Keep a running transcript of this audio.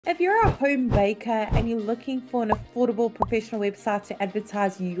If you're a home baker and you're looking for an affordable professional website to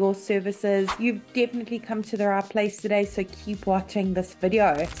advertise your services, you've definitely come to the right place today, so keep watching this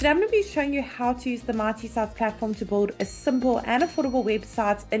video. Today I'm going to be showing you how to use the Mighty Sites platform to build a simple and affordable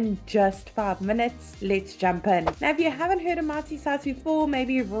website in just 5 minutes. Let's jump in. Now, if you haven't heard of Mighty Sites before,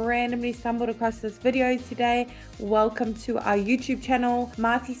 maybe you've randomly stumbled across this video today, welcome to our YouTube channel.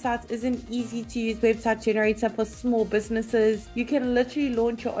 Mighty Sites is an easy to use website generator for small businesses. You can literally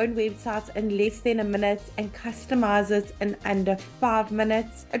launch your own websites in less than a minute and customize it in under 5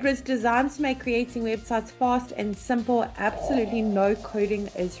 minutes. It was designed to make creating websites fast and simple. Absolutely no coding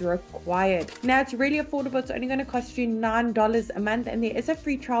is required. Now, it's really affordable. It's only going to cost you $9 a month, and there is a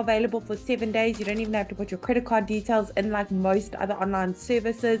free trial available for 7 days. You don't even have to put your credit card details in like most other online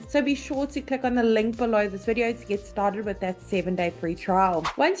services. So be sure to click on the link below this video to get started with that 7-day free trial.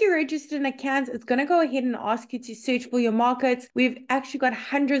 Once you're registered an account, it's going to go ahead and ask you to search for your markets. We've actually got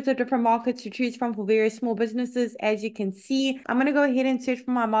hundreds of different markets to choose from for various small businesses. As you can see, I'm going to go ahead and search for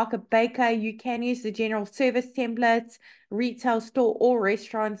my market baker. You can use the general service templates, retail store, or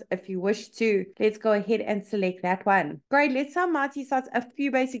restaurants if you wish to. Let's go ahead and select that one. Great, let's tell Mighty Sites a few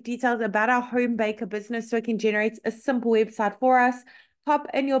basic details about our home baker business so it can generate a simple website for us. Pop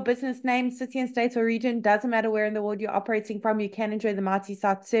in your business name, city and state or region. Doesn't matter where in the world you're operating from, you can enjoy the Mighty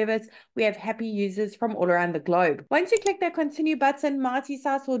Sites service. We have happy users from all around the globe. Once you click that continue button, Mighty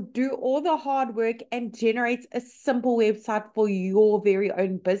Sites will do all the hard work and generate a simple website for your very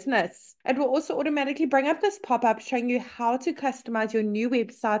own business. It will also automatically bring up this pop-up showing you how to customize your new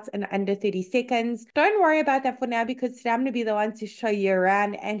websites in under 30 seconds. Don't worry about that for now, because today I'm going to be the one to show you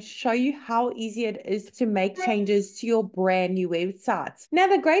around and show you how easy it is to make changes to your brand new website. Now,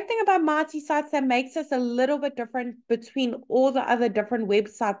 the great thing about Mighty Sites that makes us a little bit different between all the other different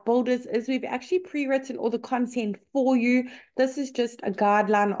website builders is we've actually pre-written all the content for you. This is just a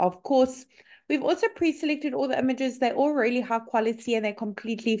guideline, of course. We've also pre-selected all the images. They're all really high quality and they're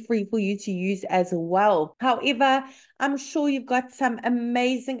completely free for you to use as well. However, I'm sure you've got some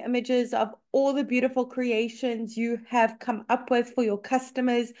amazing images of all the beautiful creations you have come up with for your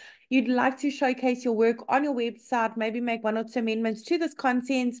customers. You'd like to showcase your work on your website, maybe make 1 or 2 amendments to this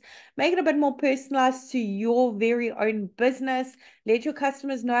content, make it a bit more personalized to your very own business. Let your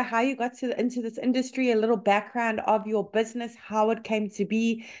customers know how you got into this industry, a little background of your business, how it came to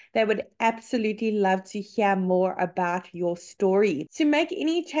be. They would absolutely love to hear more about your story. To make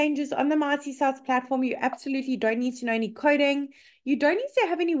any changes on the Mighty Sites platform, you absolutely don't need to know any coding. You don't need to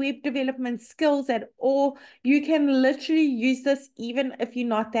have any web development skills at all. You can literally use this even if you're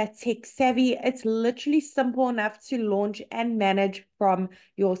not that tech savvy. It's literally simple enough to launch and manage from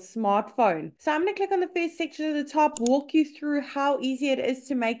your smartphone. So I'm going to click on the first section at the top, walk you through how easy it is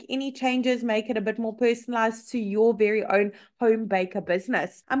to make any changes, make it a bit more personalized to your very own home baker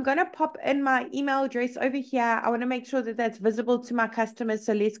business. I'm going to pop in my email address over here. I want to make sure that that's visible to my customers.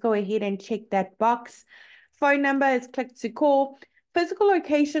 So let's go ahead and check that box. Phone number is click to call. Physical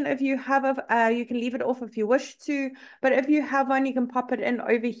location, if you have you can leave it off if you wish to, but if you have one, you can pop it in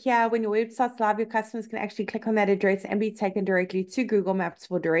over here. When your website's live, your customers can actually click on that address and be taken directly to Google Maps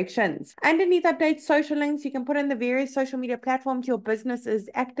for directions. Underneath update social links, you can put in the various social media platforms your business is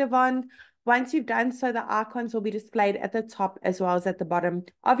active on. Once you've done so, the icons will be displayed at the top as well as at the bottom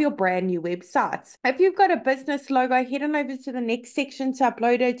of your brand new website. If you've got a business logo, head on over to the next section to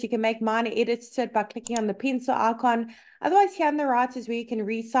upload it. You can make minor edits to it by clicking on the pencil icon. Otherwise, here on the right is where you can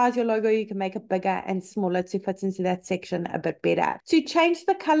resize your logo. You can make it bigger and smaller to fit into that section a bit better. To change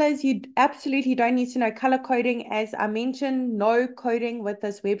the colors, you absolutely don't need to know color coding. As I mentioned, no coding with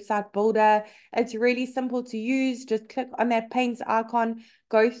this website builder. It's really simple to use. Just click on that paint icon,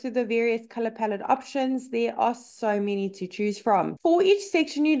 go through the various color palette options. There are so many to choose from. For each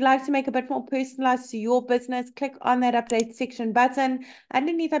section you'd like to make a bit more personalized to your business, click on that update section button.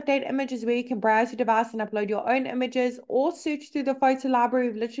 Underneath update images, where you can browse your device and upload your own images or search through the photo library.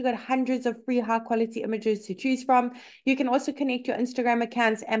 We've literally got hundreds of free high quality images to choose from. You can also connect your Instagram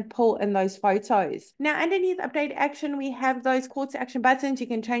accounts and pull in those photos. Now, underneath update action, we have those call to action buttons. You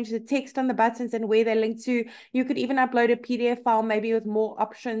can change the text on the buttons and where they link to. You could even upload a PDF file, maybe with more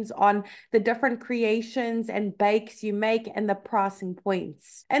options on the different creations and bakes you make and the pricing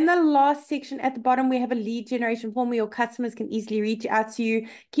points. In the last section at the bottom, we have a lead generation form where your customers can easily reach out to you,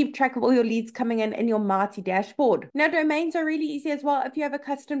 keep track of all your leads coming in your Mighty dashboard. Now, domains are really easy as well. If you have a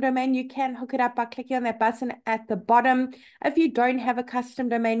custom domain, you can hook it up by clicking on that button at the bottom. If you don't have a custom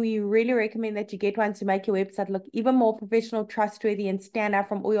domain, we really recommend that you get one to make your website look even more professional, trustworthy, and stand out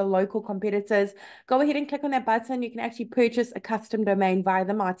from all your local competitors. Go ahead and click on that button. You can actually purchase a custom domain via via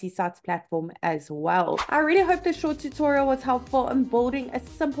the Mighty Sites platform as well. I really hope this short tutorial was helpful in building a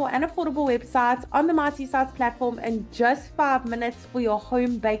simple and affordable website on the Mighty Sites platform in just 5 minutes for your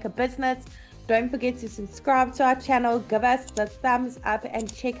home baker business. Don't forget to subscribe to our channel, give us the thumbs up,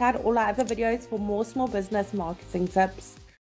 and check out all our other videos for more small business marketing tips.